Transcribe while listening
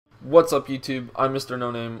What's up, YouTube? I'm Mr.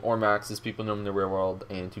 No Name, or Max, as people know him in the real world,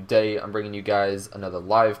 and today I'm bringing you guys another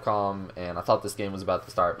Livecom, and I thought this game was about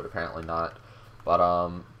to start, but apparently not.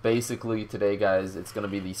 But basically today, guys, it's going to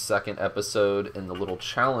be the second episode in the little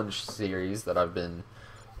challenge series that I've been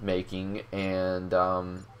making, and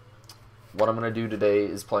what I'm going to do today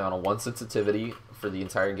is play on a 1 sensitivity for the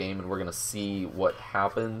entire game, and we're going to see what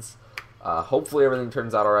happens. Hopefully everything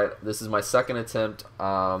turns out alright. This is my second attempt.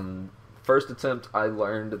 First attempt, I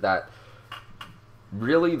learned that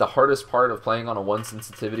really the hardest part of playing on a 1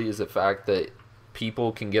 sensitivity is the fact that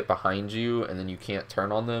people can get behind you and then you can't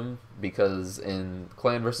turn on them, because in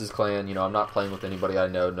clan versus clan, you know, I'm not playing with anybody I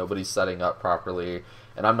know, nobody's setting up properly,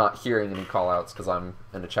 and I'm not hearing any callouts because I'm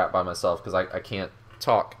in a chat by myself, because I can't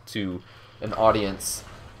talk to an audience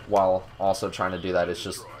while also trying to do that. It's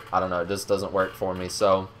just, I don't know, it just doesn't work for me.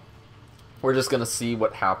 So we're just going to see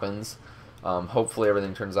what happens. Hopefully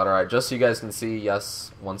everything turns out alright. Just so you guys can see, yes,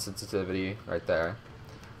 1 sensitivity right there.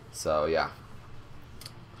 So, yeah.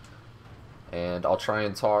 And I'll try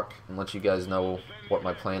and talk and let you guys know what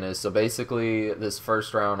my plan is. So basically, this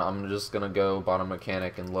first round, I'm just going to go bottom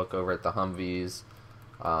mechanic and look over at the Humvees.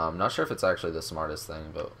 I'm not sure if it's actually the smartest thing,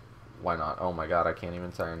 but why not? Oh my god, I can't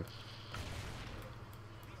even turn.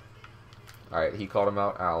 Alright, he called him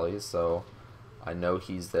out alleys, so I know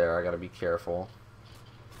he's there. I gotta be careful.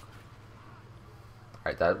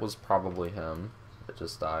 Alright, that was probably him that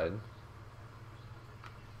just died.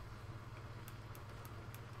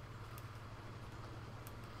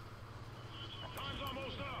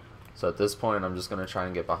 So at this point, I'm just going to try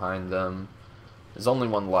and get behind them. There's only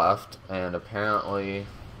one left, and apparently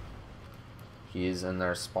he's in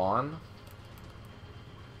their spawn.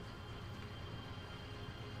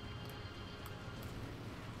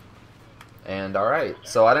 And alright,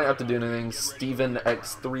 so I didn't have to do anything. Steven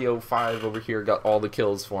X305 over here got all the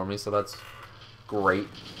kills for me, so that's great.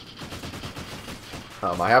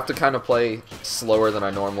 I have to kind of play slower than I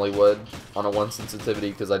normally would on a 1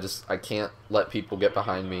 sensitivity, because I can't let people get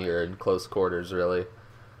behind me or in close quarters, really.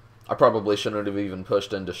 I probably shouldn't have even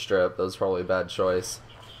pushed into strip. That was probably a bad choice.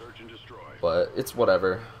 But it's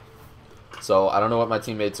whatever. So I don't know what my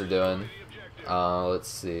teammates are doing. Let's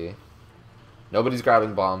see. Nobody's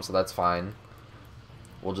grabbing bomb, so that's fine.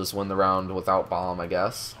 We'll just win the round without bomb, I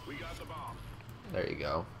guess. There you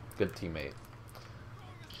go. Good teammate.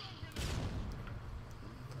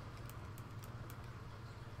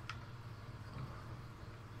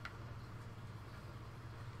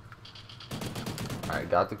 Alright,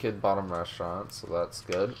 got the kid bottom restaurant, so that's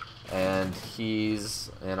good. And he's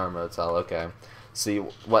in our motel, okay. See,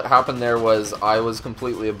 what happened there was I was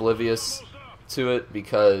completely oblivious to it,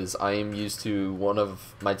 because I am used to one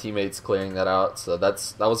of my teammates clearing that out, so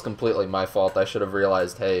that was completely my fault. I should have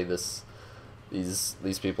realized, hey, these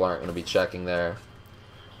people aren't going to be checking there.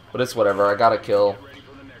 But it's whatever, I got a kill.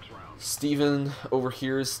 Steven over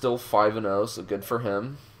here is still 5-0, so good for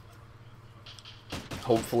him.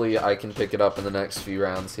 Hopefully I can pick it up in the next few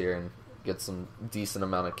rounds here and get some decent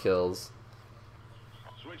amount of kills.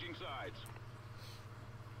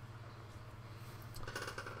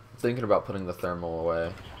 Thinking about putting the thermal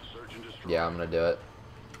away. Yeah, I'm gonna do it.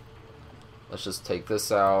 Let's just take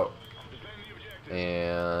this out,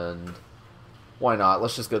 and why not?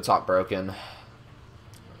 Let's just go top broken.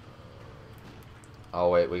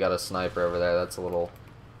 Oh wait, we got a sniper over there. That's a little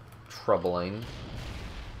troubling.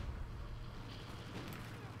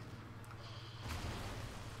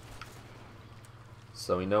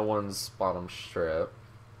 So we know one's bottom strip.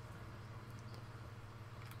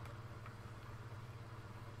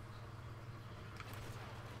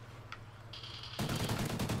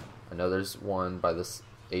 I know there's one by this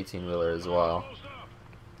 18-wheeler as well.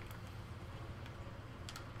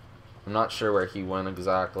 I'm not sure where he went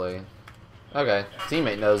exactly. Okay,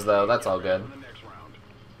 teammate knows though, that's all good.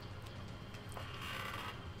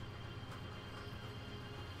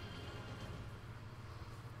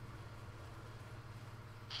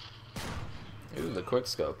 Ooh, the quick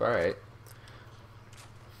scope, alright.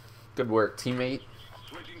 Good work, teammate.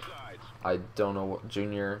 I don't know what,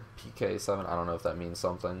 Junior PK7, I don't know if that means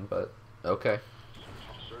something, but okay.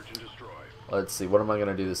 Let's see, what am I going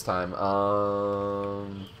to do this time?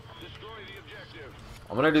 I'm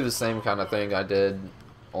going to do the same kind of thing I did,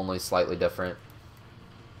 only slightly different.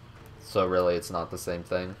 So really, it's not the same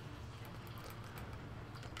thing.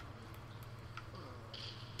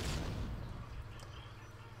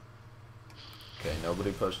 Okay,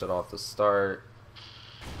 nobody pushed it off the start.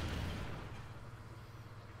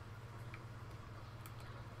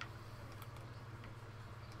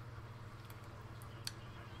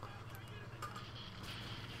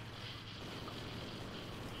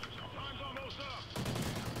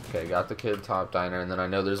 Okay, got the kid top diner, and then I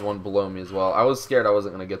know there's one below me as well. I was scared I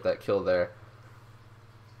wasn't going to get that kill there.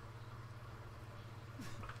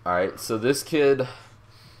 Alright, so this kid,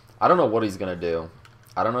 I don't know what he's going to do.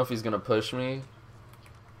 I don't know if he's going to push me,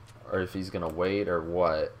 or if he's going to wait, or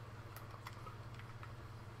what.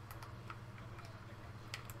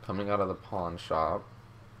 Coming out of the pawn shop.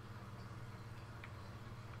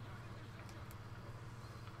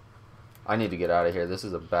 I need to get out of here. This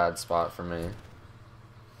is a bad spot for me.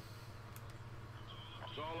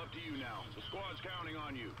 It's all up to you now. The squad's counting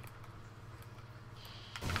on you.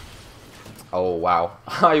 Oh, wow.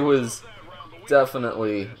 I was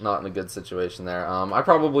definitely not in a good situation there. I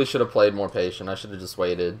probably should have played more patient. I should have just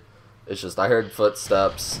waited. It's just I heard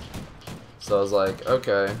footsteps. So I was like,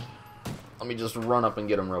 okay. Let me just run up and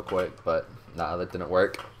get him real quick. But, nah, that didn't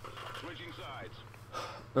work. Switching sides.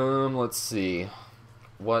 Let's see.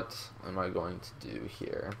 What am I going to do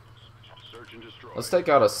here? Search and destroy. Let's take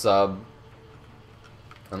out a sub.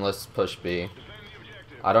 And let's push B. Defend the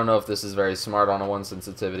objective. I don't know if this is very smart on a 1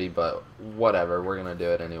 sensitivity, but whatever. We're going to do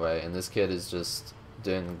it anyway. And this kid is just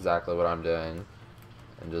doing exactly what I'm doing.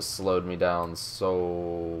 And just slowed me down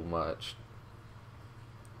so much.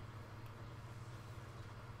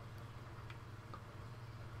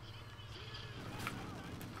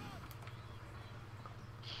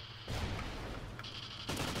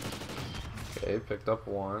 Okay, picked up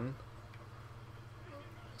one.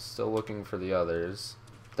 Still looking for the others.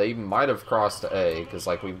 They might have crossed to A, because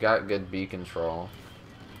like we've got good B control.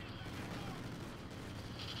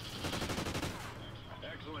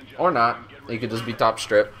 Excellent job. Or not. He could just be top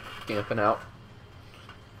strip, camping out.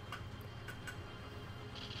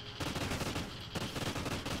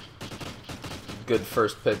 Good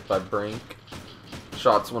first pick by Brink.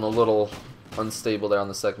 Shots went a little unstable there on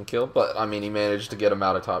the second kill, but I mean he managed to get him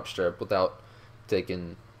out of top strip without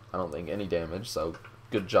taking, I don't think, any damage, so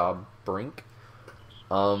good job, Brink.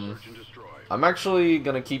 I'm actually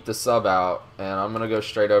going to keep the sub out, and I'm going to go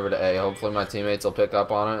straight over to A. Hopefully my teammates will pick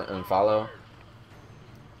up on it and follow.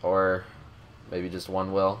 Or maybe just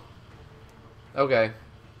one will. Okay.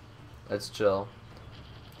 Let's chill.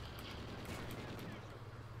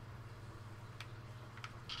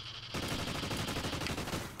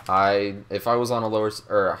 If I was on a lower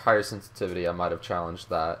or a higher sensitivity, I might have challenged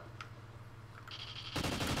that.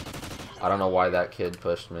 I don't know why that kid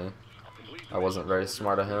pushed me. I wasn't very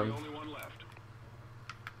smart of him.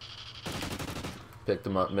 Picked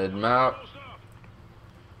him up mid-map.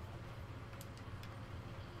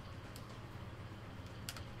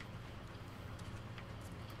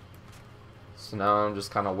 So now I'm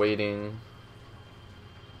just kind of waiting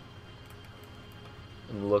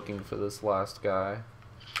and looking for this last guy.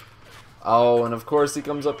 Oh, and of course he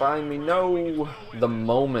comes up behind me. No! The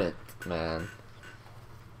moment, man.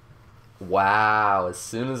 Wow, as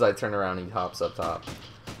soon as I turn around, he hops up top.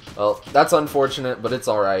 Well, that's unfortunate, but it's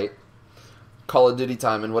alright. Call of Duty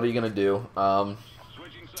time, and what are you going to do?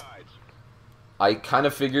 I kind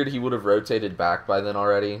of figured he would have rotated back by then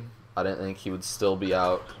already. I didn't think he would still be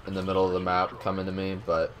out in the middle of the map coming to me,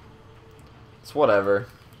 but it's whatever.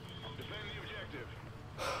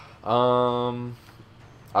 I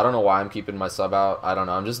don't know why I'm keeping my sub out. I don't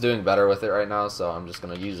know. I'm just doing better with it right now, so I'm just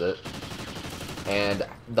going to use it. And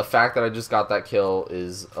the fact that I just got that kill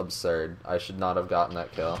is absurd. I should not have gotten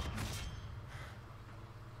that kill.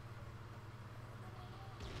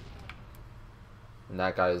 And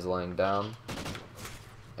that guy is laying down.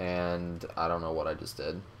 And I don't know what I just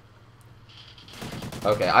did.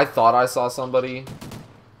 Okay, I thought I saw somebody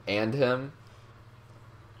and him.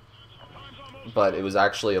 But it was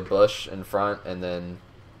actually a bush in front and then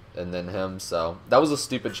him. So that was a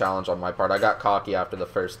stupid challenge on my part. I got cocky after the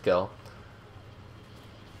first kill.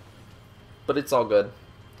 But it's all good.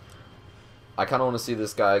 I kind of want to see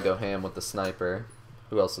this guy go ham with the sniper.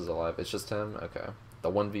 Who else is alive? It's just him? Okay.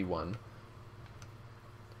 The 1v1.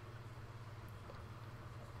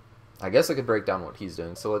 I guess I could break down what he's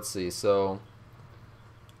doing. So let's see. So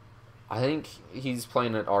I think he's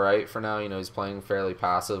playing it alright for now. You know, he's playing fairly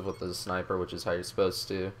passive with the sniper, which is how you're supposed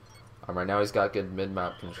to. Right now he's got good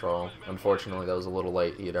mid-map control. Unfortunately, that was a little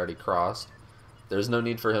late. He had already crossed. There's no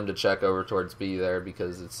need for him to check over towards B there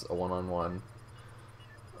because it's a one-on-one.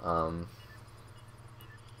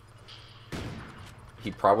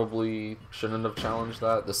 He probably shouldn't have challenged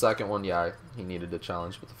that. The second one, yeah, he needed to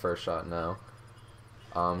challenge, but the first shot, no.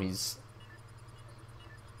 He's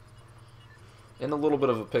in a little bit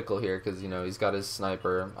of a pickle here because, you know, he's got his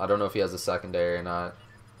sniper. I don't know if he has a secondary or not.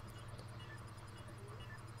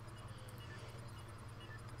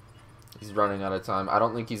 He's running out of time. I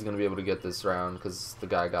don't think he's going to be able to get this round because the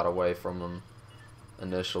guy got away from him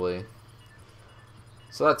initially.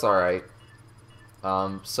 So that's alright.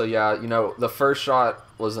 So yeah, you know, the first shot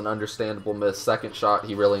was an understandable miss. Second shot,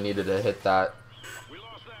 he really needed to hit that. We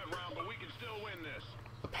lost that round, but we can still win this.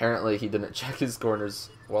 Apparently he didn't check his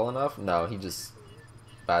corners well enough. No, he just...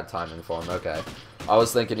 Bad timing for him. Okay. I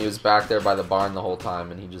was thinking he was back there by the barn the whole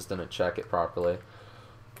time and he just didn't check it properly.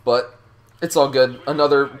 But it's all good.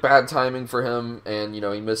 Another bad timing for him, and, you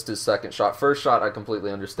know, he missed his second shot. First shot, I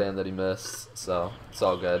completely understand that he missed, so it's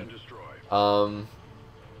all good. I'm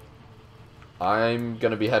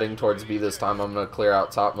going to be heading towards B this time. I'm going to clear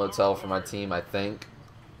out top motel for my team, I think.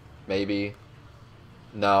 Maybe.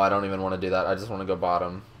 No, I don't even want to do that. I just want to go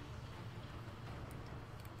bottom.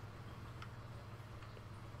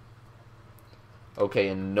 Okay,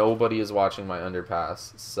 and nobody is watching my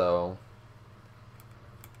underpass, so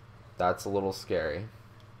that's a little scary.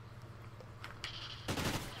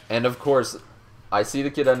 And of course, I see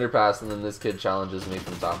the kid underpass, and then this kid challenges me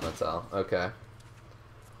from top motel. Okay.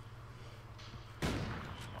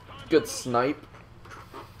 Good snipe.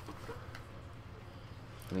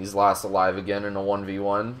 And he's last alive again in a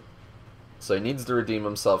 1v1. So he needs to redeem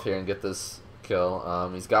himself here and get this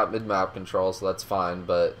kill. He's got mid-map control, so that's fine,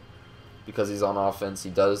 but because he's on offense, he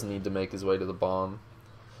does need to make his way to the bomb.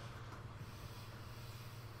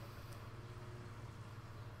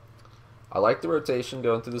 I like the rotation,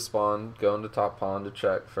 going through the spawn, going to top pond to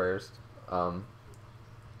check first.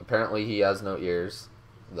 Apparently he has no ears,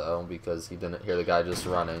 though, because he didn't hear the guy just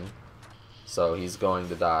running. So he's going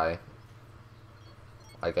to die.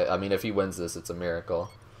 Like, I mean, if he wins this, it's a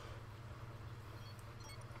miracle.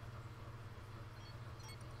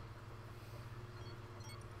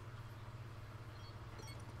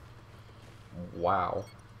 Wow.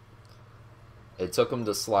 It took him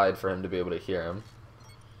to slide for him to be able to hear him.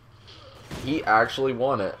 He actually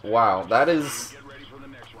won it. Wow, that is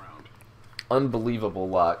unbelievable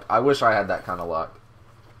luck. I wish I had that kind of luck.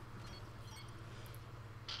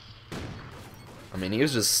 I mean, he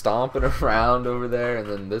was just stomping around over there, and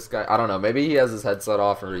then this guy, I don't know, maybe he has his headset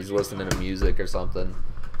off or he's listening to music or something.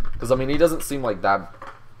 Because, I mean, he doesn't seem like that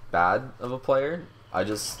bad of a player. I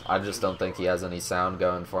just don't think he has any sound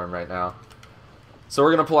going for him right now. So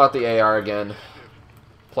we're going to pull out the AR again,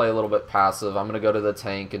 play a little bit passive. I'm going to go to the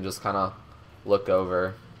tank and just kind of look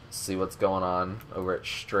over, see what's going on over at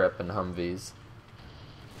Strip and Humvees.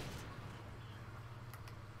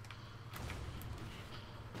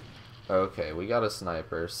 Okay, we got a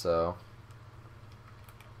sniper, so...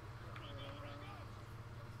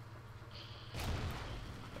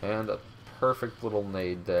 And a perfect little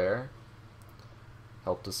nade there.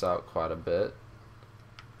 Helped us out quite a bit.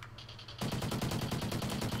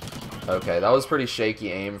 Okay, that was pretty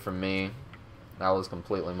shaky aim from me. That was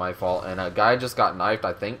completely my fault. And a guy just got knifed,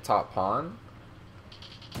 I think, top pawn.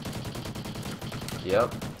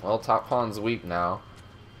 Yep. Well, top pawn's weak now.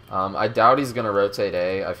 I doubt he's going to rotate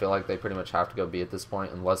A. I feel like they pretty much have to go B at this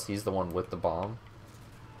point, unless he's the one with the bomb.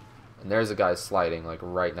 And there's a guy sliding, like,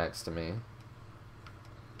 right next to me.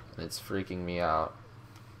 And it's freaking me out.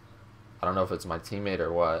 I don't know if it's my teammate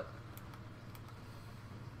or what.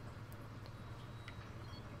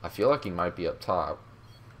 I feel like he might be up top.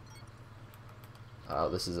 Oh,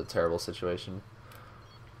 this is a terrible situation.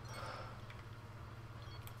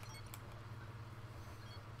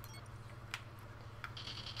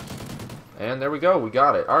 And there we go, we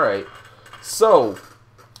got it. Alright, so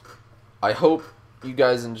I hope you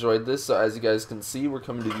guys enjoyed this. So as you guys can see, we're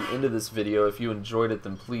coming to the end of this video. If you enjoyed it,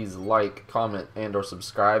 then please like, comment, and or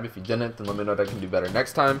subscribe. If you didn't, then let me know what I can do better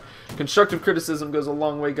next time. Constructive criticism goes a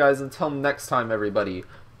long way, guys. Until next time, everybody,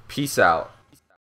 peace out.